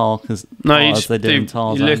weakest part as they do in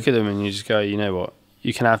Tarzan. You look at them and you just go, you know what,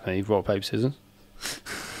 you can have me, rock, paper, scissors.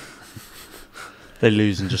 They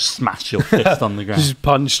lose and just smash your fist on the ground. Just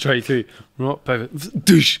punch straight through. Rock, paper,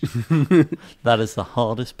 douche. That is the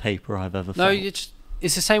hardest paper I've ever felt. No, it's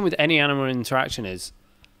the same with any animal interaction is,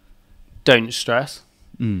 don't stress.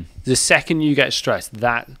 The second you get stressed,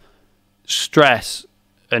 that stress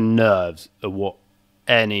and nerves are what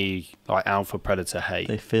any like alpha predator hate.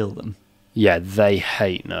 They feel them. Yeah, they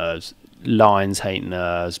hate nerves. Lions hate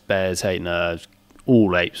nerves. Bears hate nerves.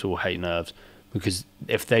 All apes all hate nerves. because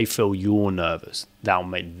if they feel you're nervous, that'll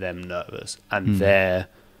make them nervous, and their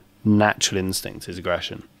natural instinct is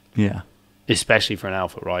aggression. Yeah. Especially for an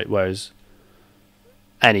alpha, right? Whereas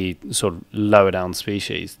any sort of lower down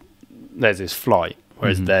species, there's this flight,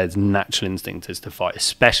 whereas their natural instinct is to fight,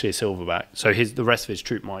 especially a silverback. So the rest of his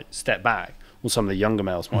troop might step back, or some of the younger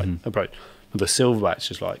males might approach. But the silverback's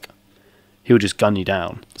just like, he'll just gun you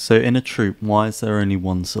down. So in a troop, why is there only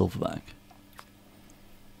one silverback?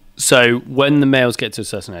 So when the males get to a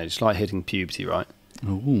certain age, it's like hitting puberty, right?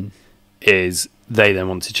 Ooh. Is they then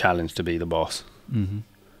want to challenge to be the boss. Mm-hmm.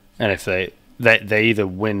 And if they either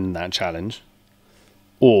win that challenge,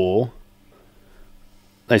 or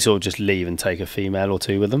they sort of just leave and take a female or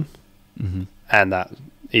two with them. Mm-hmm. And that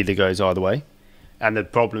either goes either way. And the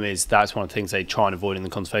problem is that's one of the things they try and avoid in the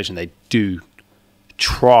conservation. They do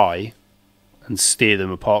try and steer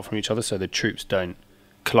them apart from each other so the troops don't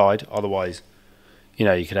collide. Otherwise, you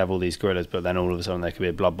know, you could have all these gorillas, but then all of a sudden there could be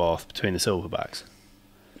a bloodbath between the silverbacks.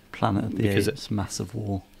 Planet of the Because Apes, massive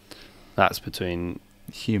war. That's between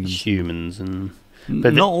humans and...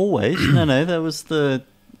 But not always. No, there was the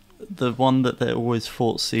one that they always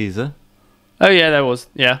fought Caesar. Oh yeah, there was.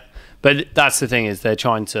 Yeah, but that's the thing, is they're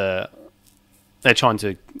trying to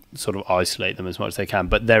sort of isolate them as much as they can.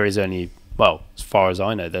 But there is only, well, as far as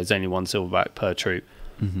I know, there's only one silverback per troop,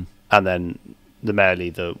 and then the male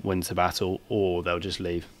either wins the battle or they'll just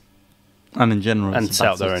leave. And in general, and it's a set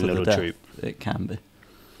up their battle own to the little death. troop. It can be.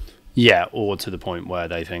 Yeah, or to the point where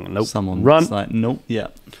they think, nope, Someone's run, like, nope, yeah.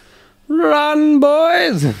 run,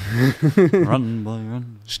 boys. Run, boy,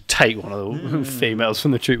 run. Just take one of the females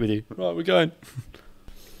from the troop with you. Right, we're going.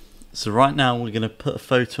 So right now we're going to put a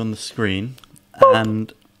photo on the screen,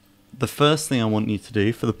 and the first thing I want you to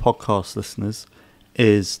do for the podcast listeners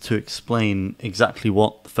is to explain exactly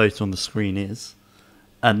what the photo on the screen is,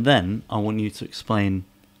 and then I want you to explain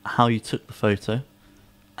how you took the photo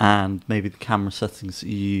and maybe the camera settings that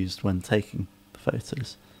you used when taking the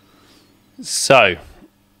photos. So,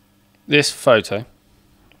 this photo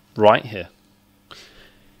right here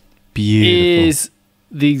Beautiful. is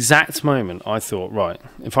the exact moment I thought, right,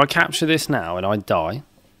 if I capture this now and I die,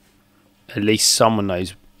 at least someone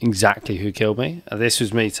knows exactly who killed me. And this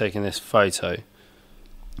was me taking this photo.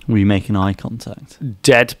 Were you making eye contact?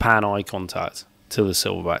 Deadpan eye contact to the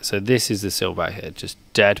silverback. So this is the silverback here, just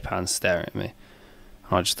deadpan staring at me.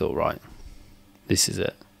 And I just thought, right, this is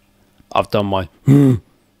it. I've done my...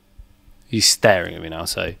 He's staring at me now,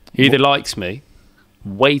 so he either likes me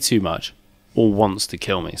way too much or wants to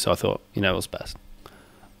kill me. So I thought, you know what's best?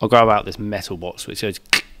 I'll grab out this metal box which goes...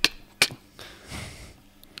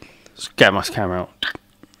 Just get my camera out.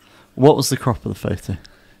 What was the crop of the photo?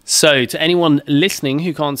 So to anyone listening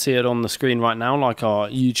who can't see it on the screen right now, like our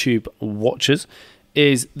YouTube watchers,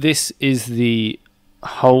 this is the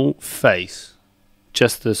whole face,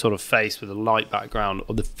 just the sort of face with a light background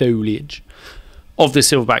of the foliage of the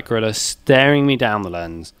silverback gorilla staring me down the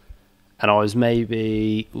lens, and I was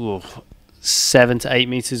maybe 7 to 8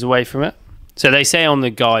 meters away from it. So they say on the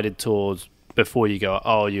guided tours before you go,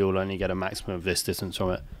 oh, you'll only get a maximum of this distance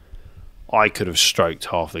from it. I could have stroked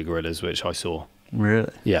half the gorillas which I saw.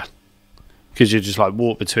 Really? Yeah, because you just like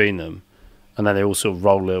walk between them, and then they all sort of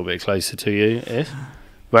roll a little bit closer to you.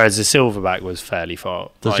 Whereas the silverback was fairly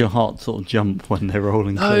far. Does your heart sort of jump when they're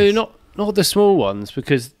rolling? No, close? not the small ones,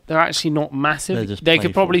 because they're actually not massive. They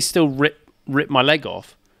could probably still rip my leg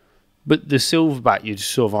off, but the silverback, you're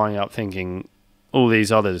just sort of eyeing up thinking, all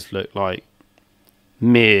these others look like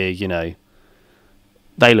mere, you know,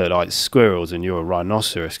 they look like squirrels, and you're a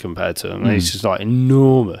rhinoceros compared to them. It's just like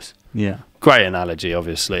enormous. Yeah. Great analogy,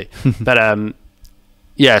 obviously. But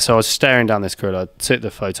yeah, so I was staring down this gorilla, took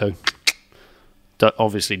the photo.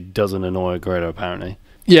 Obviously doesn't annoy a gorilla, apparently.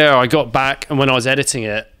 Yeah, I got back, and when I was editing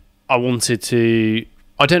it, I wanted to...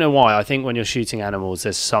 I don't know why. I think when you're shooting animals,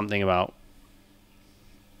 there's something about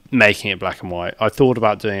making it black and white. I thought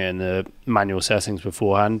about doing it in the manual settings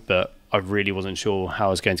beforehand, but I really wasn't sure how I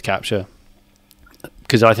was going to capture.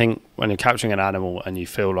 Because I think when you're capturing an animal and you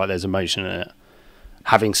feel like there's emotion in it,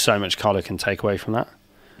 having so much colour can take away from that.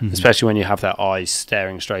 Especially when you have their eyes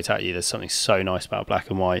staring straight at you. There's something so nice about black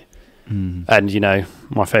and white. And, you know,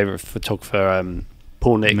 my favourite photographer,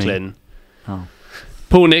 Paul Nicklin.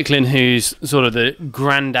 Paul Nicklin, who's sort of the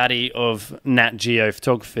granddaddy of Nat Geo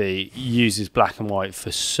photography, uses black and white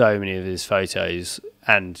for so many of his photos.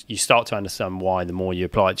 And you start to understand why the more you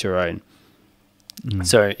apply it to your own.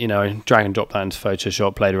 So, you know, drag and drop that into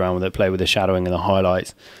Photoshop, played around with it, played with the shadowing and the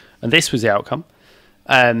highlights. And this was the outcome.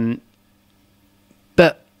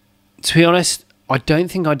 But to be honest, I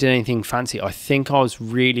don't think I did anything fancy. I think I was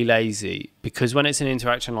really lazy because when it's an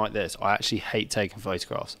interaction like this, I actually hate taking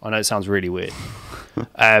photographs. I know it sounds really weird.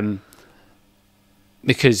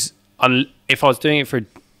 Because if I was doing it for a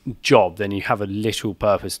job, then you have a literal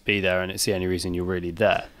purpose to be there, and it's the only reason you're really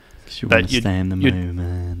there. Because you want to stay in the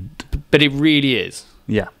moment. But it really is.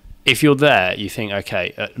 Yeah. If you're there, you think,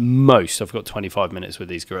 okay, at most I've got 25 minutes with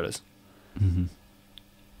these gorillas. Mm-hmm.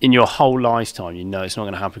 In your whole lifetime, you know it's not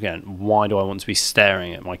going to happen again. Why do I want to be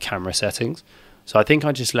staring at my camera settings? So I think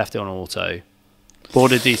I just left it on auto.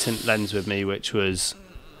 Bought a decent lens with me, which was,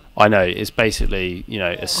 I know, it's basically,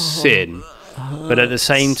 a sin. But at the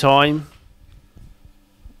same time,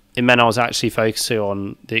 it meant I was actually focusing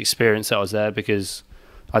on the experience that I was there, because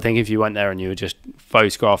I think if you went there and you were just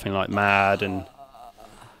photographing like mad, and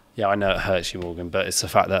yeah, I know it hurts you, Morgan, but it's the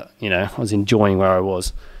fact that, I was enjoying where I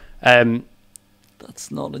was.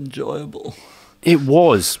 That's not enjoyable. It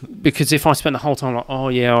was, because if I spent the whole time like, oh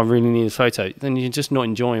yeah, I really need a photo, then you're just not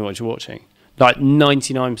enjoying what you're watching. Like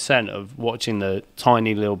 99% of watching the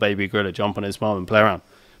tiny little baby gorilla jump on his mum and play around,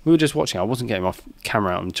 we were just watching. I wasn't getting my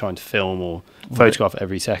camera out and trying to film or photograph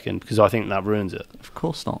every second, because I think that ruins it. Of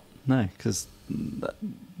course not. No, because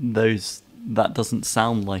that doesn't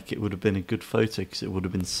sound like it would have been a good photo, because it would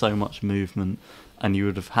have been so much movement and you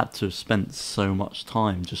would have had to have spent so much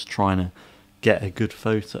time just trying to get a good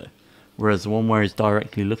photo. Whereas the one where he's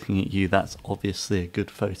directly looking at you, that's obviously a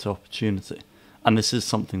good photo opportunity. And this is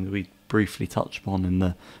something that we briefly touched upon in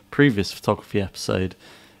the previous photography episode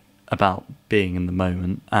about being in the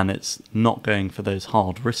moment, and it's not going for those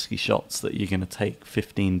hard risky shots that you're going to take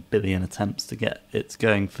 15 billion attempts to get. It's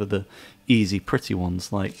going for the easy pretty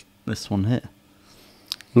ones like this one here.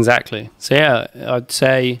 Exactly. So yeah, I'd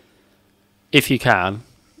say if you can,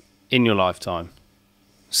 in your lifetime,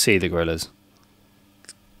 see the gorillas.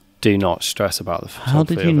 Do not stress about the photography. How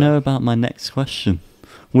did you know about my next question?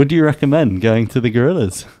 Would you recommend going to the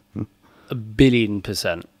gorillas?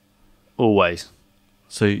 1,000,000,000%. Always.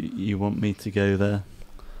 So you want me to go there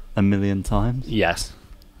 1,000,000 times? Yes.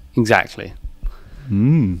 Exactly.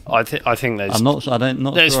 I think there's... I'm not.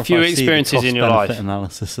 There's sure few if I see experiences the in your life. cost-benefit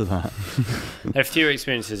analysis of that. There are few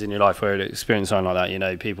experiences in your life where you experience something like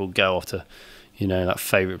that. People go off to, that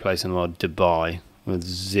favourite place in the world, Dubai, with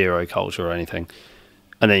zero culture or anything.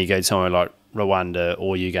 And then you go to somewhere like Rwanda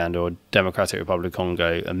or Uganda or Democratic Republic of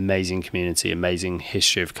Congo, amazing community, amazing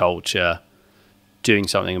history of culture, doing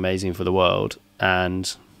something amazing for the world.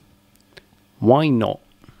 And why not?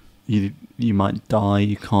 You might die.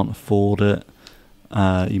 You can't afford it.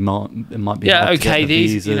 It might be. Yeah, hard to okay. get the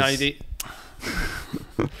These, visas.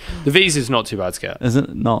 the visa's not too bad to get. Is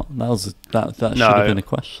it not? That should have been a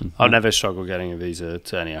question. I'll never struggle getting a visa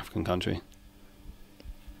to any African country.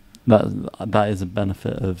 That is a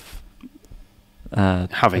benefit of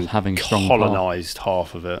having a strong colonised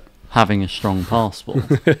half of it. Having a strong passport.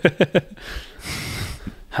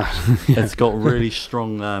 It's got really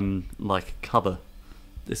strong cover.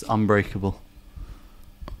 It's unbreakable.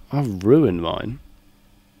 I've ruined mine.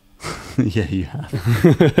 Yeah, you have.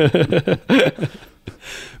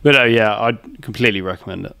 But no, yeah, I'd completely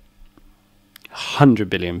recommend it. 100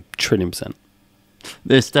 billion, trillion%.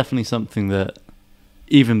 There's definitely something that,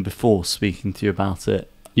 even before speaking to you about it,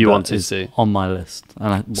 you want to see on my list,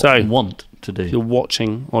 and I want to do. If you're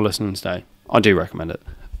watching or listening today, I do recommend it.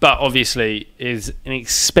 But obviously, it's an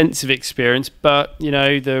expensive experience. But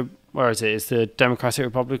where is it? It's the Democratic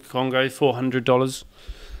Republic of Congo, $400.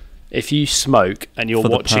 If you smoke and you're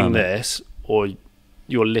watching this, or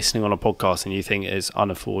you're listening on a podcast and you think it is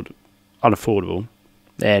unaffordable,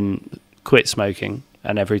 then quit smoking.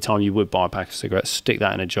 And every time you would buy a pack of cigarettes, stick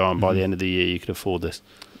that in a jar, and by the end of the year, you could afford this.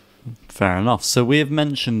 Fair enough. So we have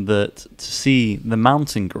mentioned that to see the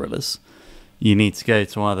mountain gorillas, you need to go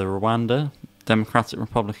to either Rwanda, Democratic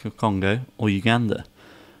Republic of Congo, or Uganda.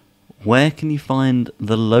 Where can you find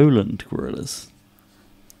the lowland gorillas?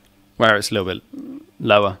 Where it's a little bit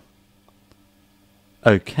lower.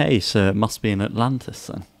 Okay, so it must be in Atlantis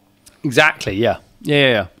then. Exactly, yeah.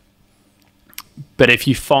 Yeah. But if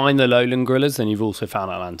you find the lowland gorillas, then you've also found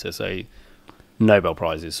Atlantis. So Nobel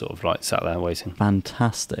Prizes sort of like sat there waiting.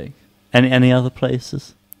 Fantastic. Any other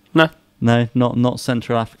places? No, not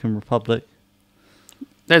Central African Republic.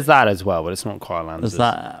 There's that as well, but it's not quite Atlantis. Is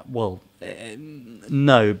that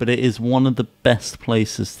no, but it is one of the best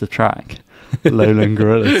places to track lowland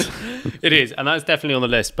gorillas. It is, and that's definitely on the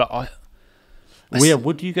list. But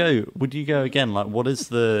would you go again? Like, what is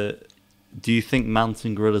the? Do you think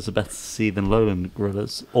mountain gorillas are better to see than lowland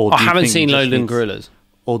gorillas? Or I haven't seen lowland gorillas,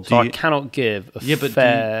 I cannot give a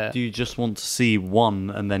fair. Do you just want to see one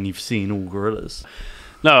and then you've seen all gorillas?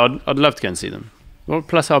 No, I'd love to go and see them. Well,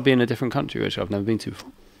 plus I'll be in a different country, which I've never been to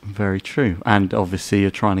before. Very true. And obviously you're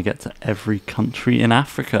trying to get to every country in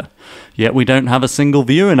Africa. Yet we don't have a single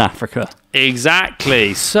view in Africa.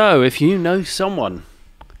 Exactly. So if you know someone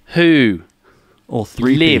who Or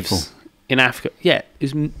three lives people. in Africa,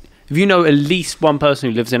 if you know at least one person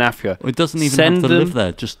who lives in Africa, It doesn't even send have to them- live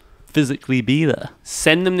there. Just physically be there.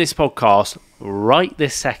 send them this podcast right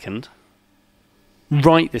this second.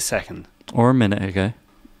 Right this second. Or a minute ago.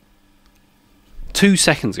 2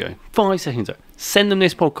 seconds ago. 5 seconds ago. Send them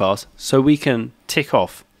this podcast so we can tick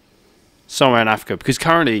off somewhere in Africa. Because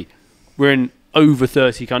currently we're in over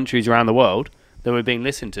 30 countries around the world that we're being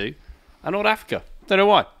listened to. And not Africa. Don't know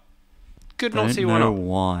why. Could not see why Don't know not.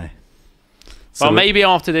 why. But we- maybe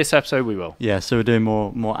after this episode we will. Yeah, so we're doing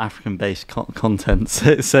more African-based content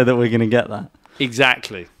so that we're going to get that.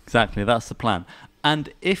 Exactly. Exactly, that's the plan. And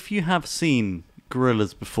if you have seen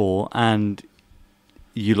gorillas before and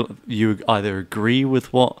you either agree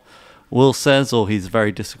with what Will says or he's a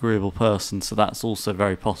very disagreeable person, so that's also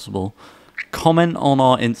very possible, comment on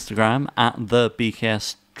our Instagram at the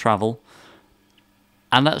BKStravel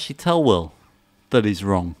and actually tell Will that he's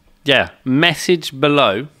wrong. Yeah. Message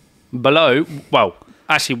below. Well,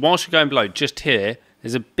 actually, whilst you're going below, just here,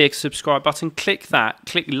 there's a big subscribe button. Click that.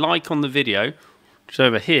 Click like on the video. Just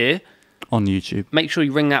over here. On YouTube. Make sure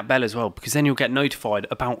you ring that bell as well, because then you'll get notified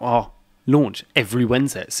about our launch every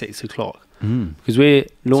Wednesday at 6 o'clock. Because we're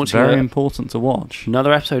It's launching very important to watch.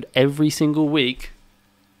 another episode every single week.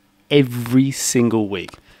 Every single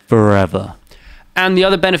week. Forever. And the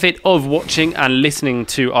other benefit of watching and listening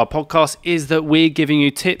to our podcast is that we're giving you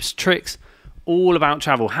tips, tricks, all about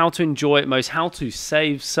travel, how to enjoy it most, how to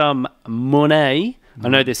save some money. I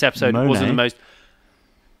know this episode wasn't the most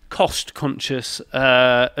cost-conscious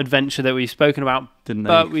adventure that we've spoken about, Didn't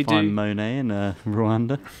but they we find do. Monet in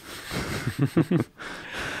Rwanda?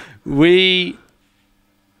 We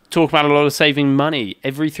talk about a lot of saving money.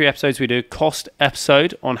 Every 3 episodes we do a cost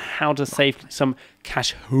episode on how to save some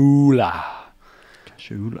cash hoola.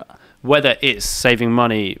 Shula. Whether it's saving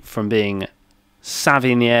money from being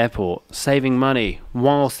savvy in the airport, saving money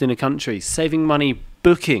whilst in a country, saving money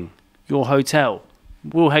booking your hotel.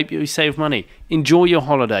 We'll help you save money. Enjoy your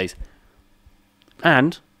holidays.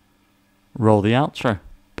 And Roll the outro.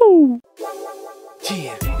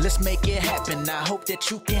 Yeah, let's make it happen. I hope that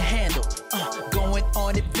you can handle going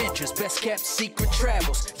on adventures, best kept secret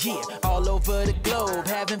travels. Yeah, all over the globe,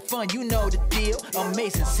 having fun, you know the deal.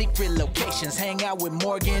 Amazing secret locations, hang out with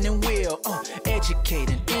Morgan and Will. Educate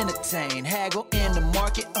and entertain, haggle in the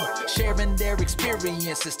market, sharing their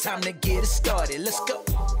experiences. Time to get it started. Let's go.